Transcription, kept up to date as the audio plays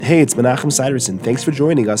Hey, it's Menachem Siderson. Thanks for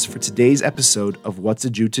joining us for today's episode of What's a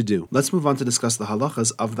Jew to Do. Let's move on to discuss the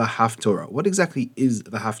halachas of the Haftorah. What exactly is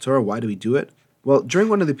the Haftorah? Why do we do it? Well, during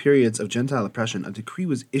one of the periods of Gentile oppression, a decree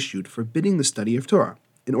was issued forbidding the study of Torah.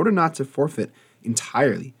 In order not to forfeit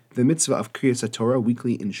entirely the mitzvah of Kriyas Torah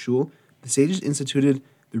weekly in shul, the sages instituted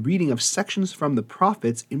the reading of sections from the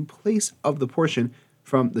prophets in place of the portion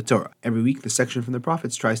from the Torah. Every week, the section from the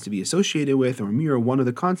prophets tries to be associated with or mirror one of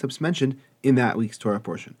the concepts mentioned in that week's Torah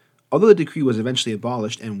portion. Although the decree was eventually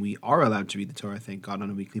abolished and we are allowed to read the Torah, thank God, on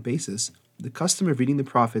a weekly basis, the custom of reading the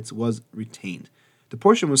prophets was retained. The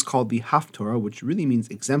portion was called the Haftorah, which really means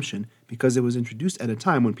exemption, because it was introduced at a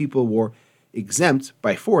time when people were exempt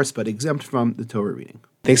by force, but exempt from the Torah reading.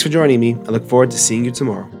 Thanks for joining me. I look forward to seeing you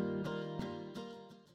tomorrow.